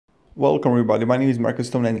Welcome everybody, my name is Marcus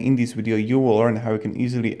Stone, and in this video you will learn how you can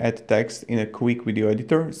easily add text in a Quik video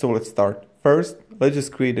editor. So let's start. First, let's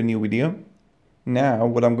just create a new video. Now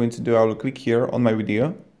what I'm going to do, I will click here on my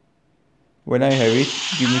video. When I have it,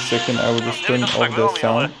 give me a second, I will just turn off the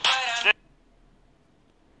sound.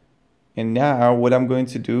 And now what I'm going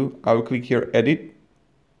to do, I will click here edit.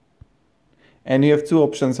 And you have two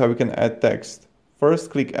options how we can add text. First,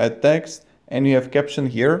 click add text and you have caption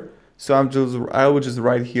here. So I will just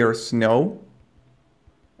write here snow,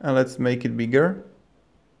 and let's make it bigger.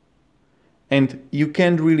 And you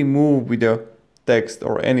can't really move with the text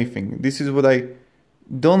or anything. This is what I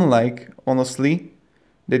don't like, honestly,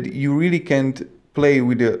 that you really can't play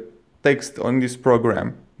with the text on this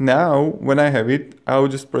program. Now, when I have it, I will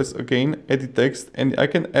just press again, edit text, and I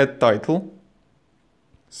can add title,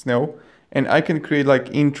 snow, and I can create like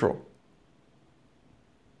intro.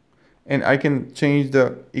 And I can change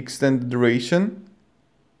the extended duration.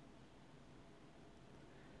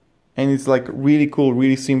 And it's like really cool,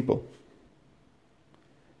 really simple.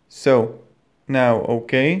 So now,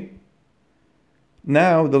 okay.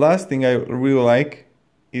 Now the last thing I really like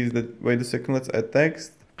is that, wait a second, let's add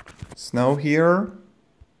text. Snow here.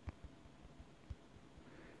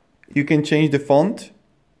 You can change the font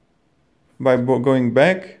by going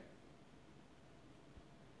back,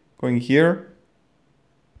 going here,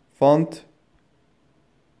 font,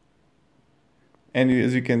 and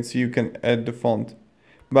as you can see, you can add the font.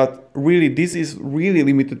 But really, this is really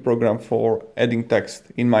limited program for adding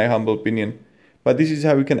text, in my humble opinion. But this is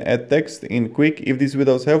how you can add text in Quik. If this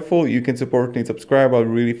video was helpful, you can support me and subscribe. I'll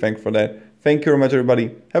really thank for that. Thank you very much,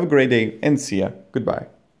 everybody. Have a great day and see ya. Goodbye.